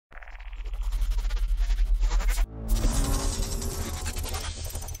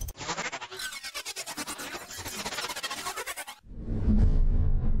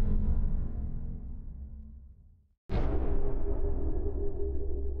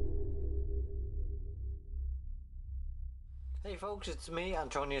folks, it's me,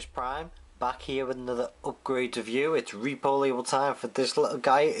 Antronus Prime, back here with another upgrade review. It's Reprolabel time for this little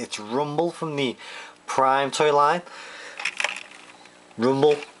guy. It's Rumble from the Prime toy line.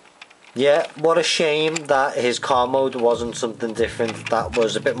 Rumble. Yeah, what a shame that his car mode wasn't something different, that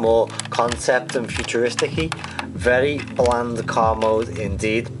was a bit more concept and futuristic-y. Very bland car mode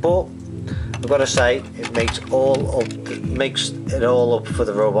indeed, but I've got to say, it makes it all up for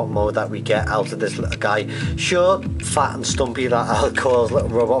the robot mode that we get out of this little guy. Sure, fat and stumpy, that I would call his little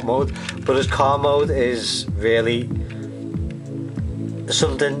robot mode, but his car mode is really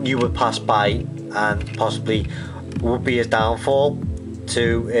something you would pass by and possibly would be his downfall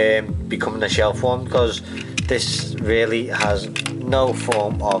to becoming a shelf one, because this really has no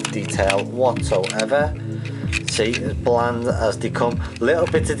form of detail whatsoever. See, as bland as they come, little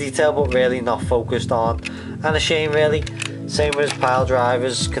bits of detail but really not focused on, and a shame really. Same with his pile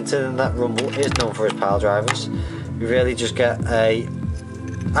drivers, considering that Rumble is known for his pile drivers. You really just get a,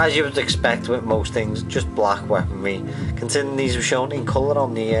 as you would expect with most things, just black weaponry, considering these were shown in colour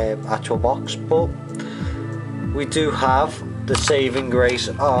on the actual box. But we do have the saving grace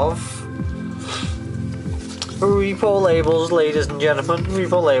of Reprolabels, ladies and gentlemen.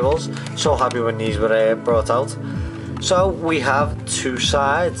 Reprolabels. So happy when these were brought out. So we have two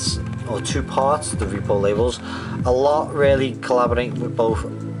sides, or two parts, the Reprolabels. A lot really collaborating with both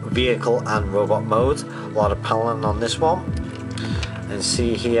vehicle and robot mode. A lot of paneling on this one. And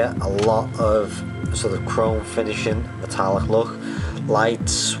see here a lot of sort of chrome finishing, metallic look,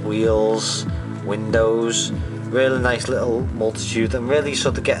 lights, wheels, windows. Really nice little multitude, and really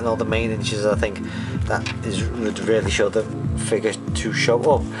sort of getting all the main inches. I think that would really show the figure to show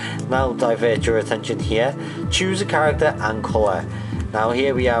up. Now divert your attention here. Choose a character and colour. Now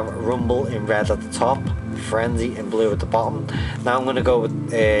here we have Rumble in red at the top, Frenzy in blue at the bottom. Now I'm going to go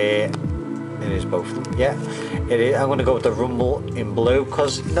with it is both of them. Yeah, it is. I'm going to go with the Rumble in blue,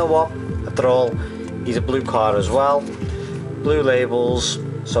 because you know what? After all, he's a blue card as well. Blue labels,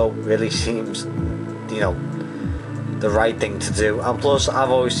 so really seems, you know, the right thing to do. And plus, I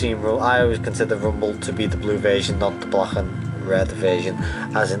always consider Rumble to be the blue version, not the black and red version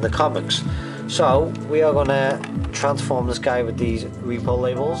as in the comics. So we are gonna transform this guy with these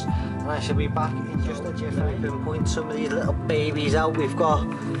Reprolabels, and I shall be back in just a jiff. I can point some of these little babies out. We've got,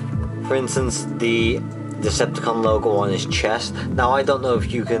 for instance, the Decepticon logo on his chest. Now I don't know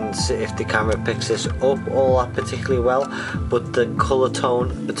if you can see, if the camera picks this up all that particularly well, but the colour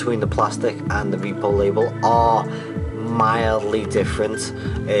tone between the plastic and the Reprolabel are mildly different.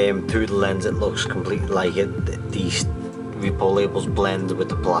 Through the lens it looks completely like it. These Reprolabels blend with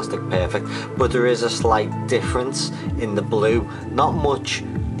the plastic perfect, but there is a slight difference in the blue. Not much,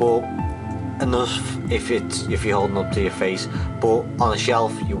 but enough if you're holding up to your face, but on a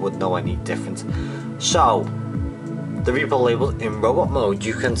shelf you wouldn't know any difference. So the Reprolabel in robot mode,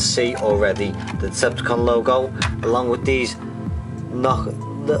 you can see already the Decepticon logo, along with these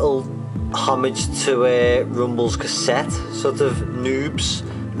little homage to Rumble's cassette sort of noobs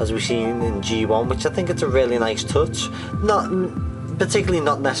as we've seen in G1, which I think it's a really nice touch. Not particularly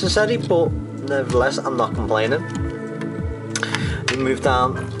not necessary, but nevertheless I'm not complaining. We move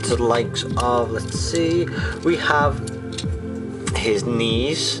down to the likes of, let's see, we have his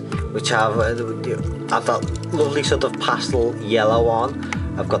knees, which have that lovely sort of pastel yellow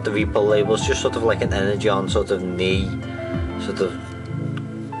on. I've got the Reprolabels, just sort of like an energon sort of knee, sort of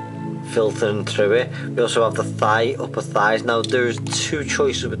filtering through it. We also have the upper thighs. Now there's two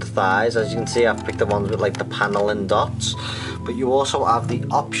choices with the thighs. As you can see, I've picked the ones with like the paneling dots, but you also have the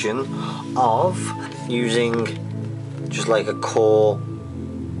option of using just like a core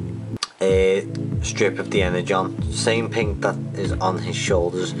strip of the energon, same pink that is on his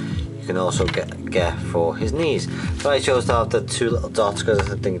shoulders, you can also get for his knees. So I chose to have the two little dots because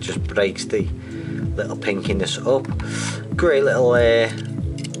I think it just breaks the little pinkiness up. Great little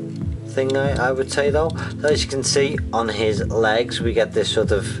thing, I would say though. So as you can see on his legs, we get this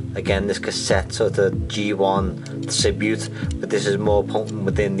sort of, again, this cassette sort of G1 tribute, but this is more potent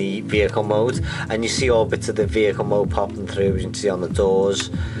within the vehicle mode, and you see all bits of the vehicle mode popping through. You can see on the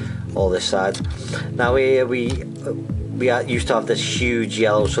doors, all this side. Now here we used to have this huge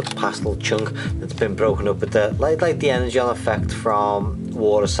yellow sort of pastel chunk that's been broken up with the like the energon effect from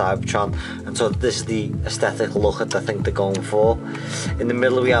War of Cybertron, and so this is the aesthetic look that I think they're going for. In the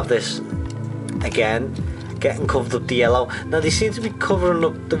middle we have this, again, getting covered up the yellow. Now they seem to be covering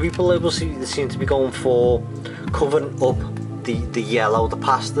up, the Reprolabels seem to be going for covering up the yellow, the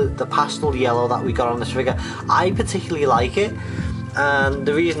pastel yellow that we got on this figure. I particularly like it, and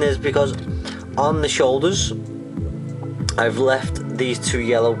the reason is because on the shoulders I've left these two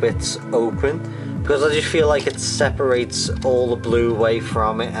yellow bits open because I just feel like it separates all the blue away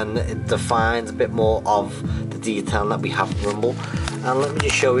from it and it defines a bit more of the detail that we have in Rumble. And let me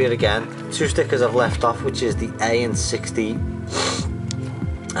just show you it again. 2 stickers I've left off, which is the A and 60,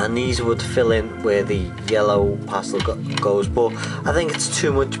 and these would fill in where the yellow pastel goes, but I think it's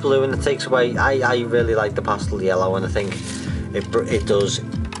too much blue and it takes away. I really like the pastel yellow, and I think it does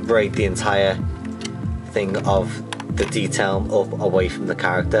break the entire thing of the detail up away from the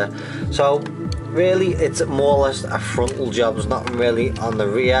character. So really it's more or less a frontal job, there's nothing really on the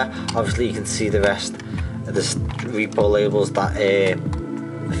rear. Obviously you can see the rest of the Reprolabels that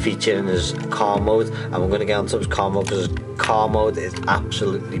feature in his car mode, and we're going to get onto his car mode because his car mode is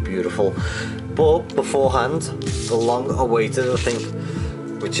absolutely beautiful. But beforehand, the long awaited, I think,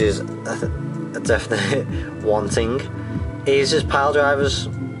 which is a definite wanting, is his pile drivers.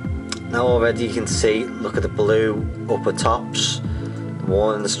 Now already you can see, look at the blue upper tops, the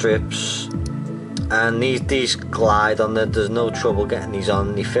warning strips, and these glide on there. There's no trouble getting these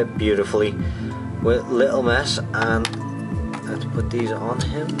on, they fit beautifully with little mess. And let's put these on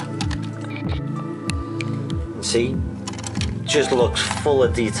him, and see, just looks full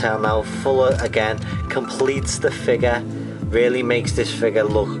of detail now, full of, again, completes the figure, really makes this figure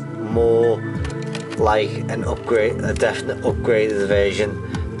look more like an upgrade, a definite upgraded version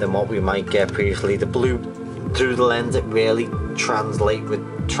than what we might get previously. The blue through the lens, it really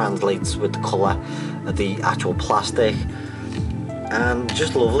translates with the colour of the actual plastic, and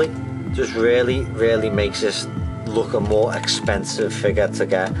just lovely. Just really makes this look a more expensive figure to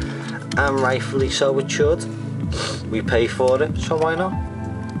get, and rightfully so it should. We pay for it, so why not?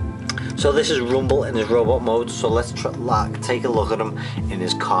 So this is Rumble in his robot mode, so let's take a look at him in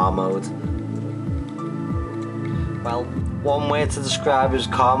his car mode. Well, one way to describe his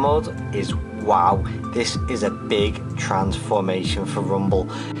car mode is wow. This is a big transformation for Rumble.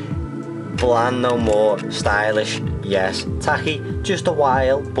 Bland no more, stylish, yes, tacky just a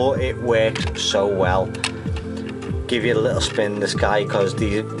while, but it works so well. Give you a little spin, this guy, because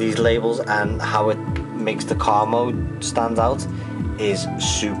these labels and how it makes the car mode stand out is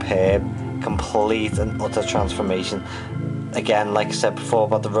superb. Complete and utter transformation. Again, like I said before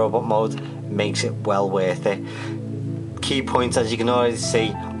about the robot mode, makes it well worth it. Key points, as you can already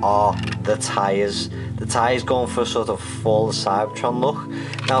see, are the tyres. The tyres going for a sort of full Cybertron look.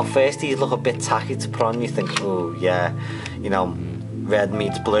 Now first these look a bit tacky to put on, you think, oh yeah, you know, red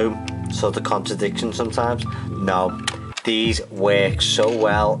meets blue, sort of contradiction sometimes. No, these work so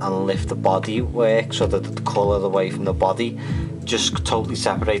well and lift the body work so that the colour away from the body just totally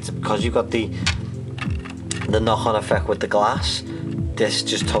separates it, because you've got the knock-on effect with the glass. This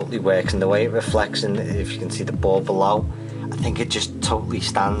just totally works, and the way it reflects in, if you can see the board below, I think it just totally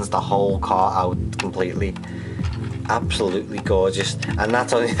stands the whole car out completely. Absolutely gorgeous. And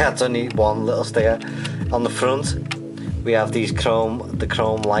that's only one little sticker. On the front we have these chrome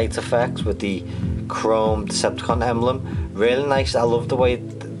light effects with the chrome Decepticon emblem. Really nice. I love the way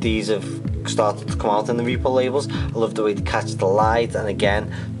these have started to come out in the Reprolabels. I love the way they catch the light, and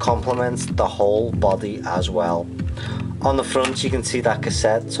again complements the whole body as well. On the front you can see that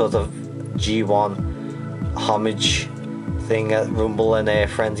cassette, sort of G1 homage thing that Rumble and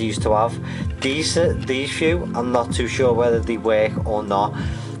Frenzy used to have. These few, I'm not too sure whether they work or not.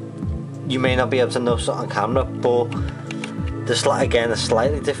 You may not be able to notice it on camera, but there's again a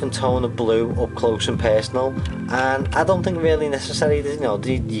slightly different tone of blue up close and personal, and I don't think really necessary, you know,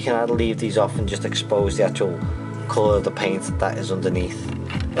 you can either leave these off and just expose the actual colour of the paint that is underneath.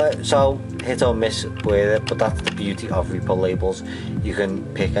 So hit or miss with it, but that's the beauty of Reprolabels. You can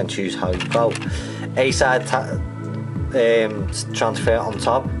pick and choose how you go. A side transfer on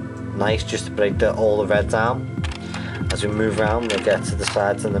top, nice, just to break all the red down. As we move around, we'll get to the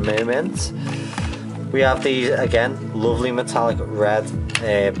sides in a moment. We have these again, lovely metallic red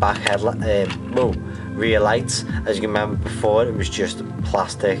back headlight, rear lights. As you can remember before, it was just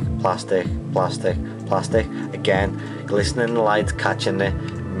plastic. Again, glistening the light, catching it,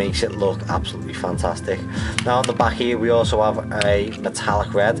 makes it look absolutely fantastic. Now on the back here we also have a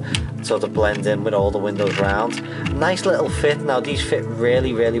metallic red, sort of blends in with all the windows round. Nice little fit. Now these fit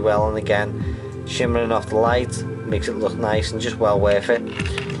really well, and again shimmering off the light makes it look nice and just well worth it.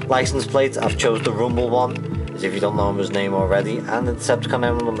 License plate, I've chose the Rumble one, as if you don't know his name already, and the Decepticon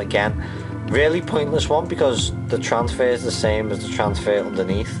emblem again. Really pointless one because the transfer is the same as the transfer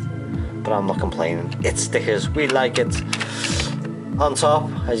underneath, but I'm not complaining. It's stickers, we like it. On top,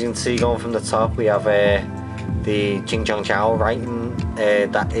 as you can see going from the top, we have the Ching Chong Chow writing,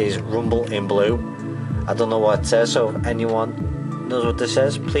 that is Rumble in blue. I don't know what it says, so if anyone knows what this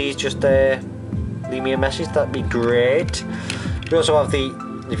says, please just leave me a message, that'd be great. We also have the,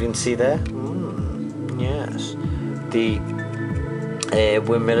 if you can see there, yes. The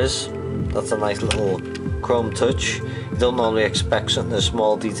wind mirrors, that's a nice little chrome touch. You don't normally expect something as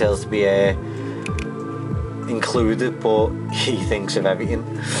small details to be included, but he thinks of everything.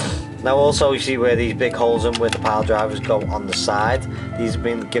 Now also you see where these big holes in where the pile drivers go on the side. These have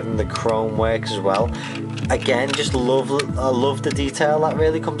been given the chrome works as well. Again, just I love the detail that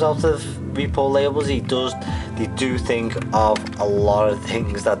really comes out of Reprolabels. They do think of a lot of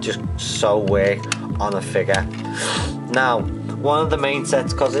things that just so work on a figure. Now, one of the main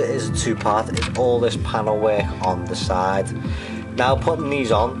sets, because it is a two-part, is all this panel work on the side. Now putting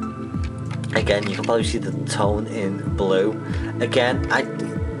these on, again you can probably see the tone in blue. Again,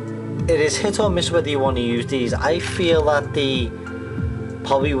 it is hit or miss whether you want to use these. I feel that the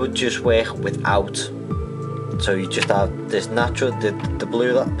probably would just work without. So you just have this natural, the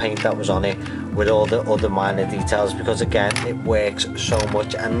blue that paint that was on it with all the other minor details, because again it works so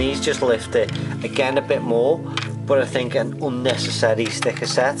much, and these just lift it again a bit more. But I think an unnecessary sticker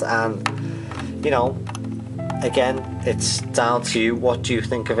set, and you know, again it's down to you. What do you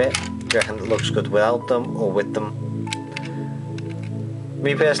think of it? Do you reckon it looks good without them or with them?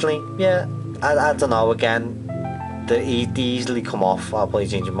 Me personally, yeah, I don't know. Again, they easily come off. I'll probably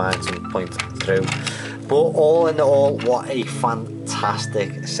change your mind some point through. But all in all, what a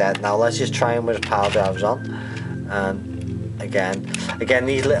fantastic set. Now let's just try them with the pile drivers on. And again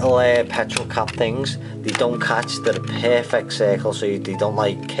these little petrol cap things, they don't catch. They're a perfect circle, so they don't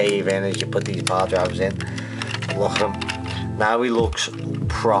like cave in as you put these pile drivers in. Look at him. Now he looks a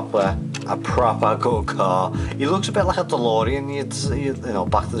proper good car. He looks a bit like a DeLorean, you know,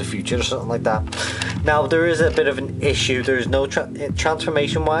 Back to the Future or something like that. Now there is a bit of an issue. There is no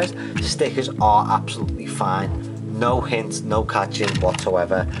transformation wise, stickers are absolutely fine. No hints, no catching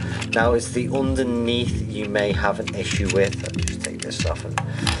whatsoever. Now it's the underneath you may have an issue with. Let me just take this off.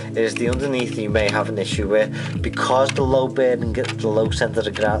 It is the underneath you may have an issue with, because the low bearing, the low center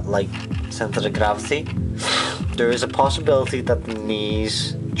of gravity. There is a possibility that the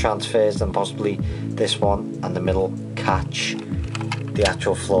knees transfers and possibly this one and the middle catch the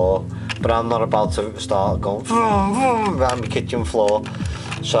actual floor. But I'm not about to start going around the kitchen floor.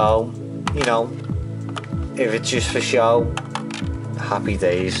 So, you know, if it's just for show, happy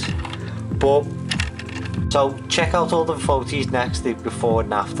days. But so check out all the photos next, the before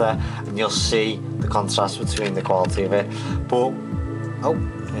and after, and you'll see the contrast between the quality of it. But oh,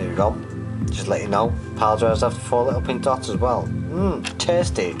 here we go. Just let you know, pile drivers have 4 little pink dots as well.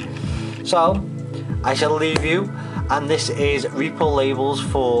 Tasty. So I shall leave you, and this is Reprolabels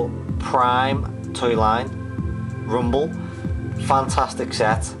for Prime Toy Line Rumble. Fantastic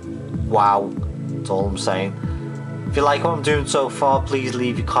set. Wow, that's all I'm saying. If you like what I'm doing so far, please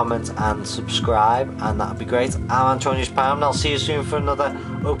leave your comments and subscribe, and that would be great. I'm Antronus Nexus, and I'll see you soon for another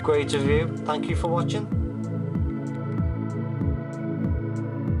upgrade review. Thank you for watching.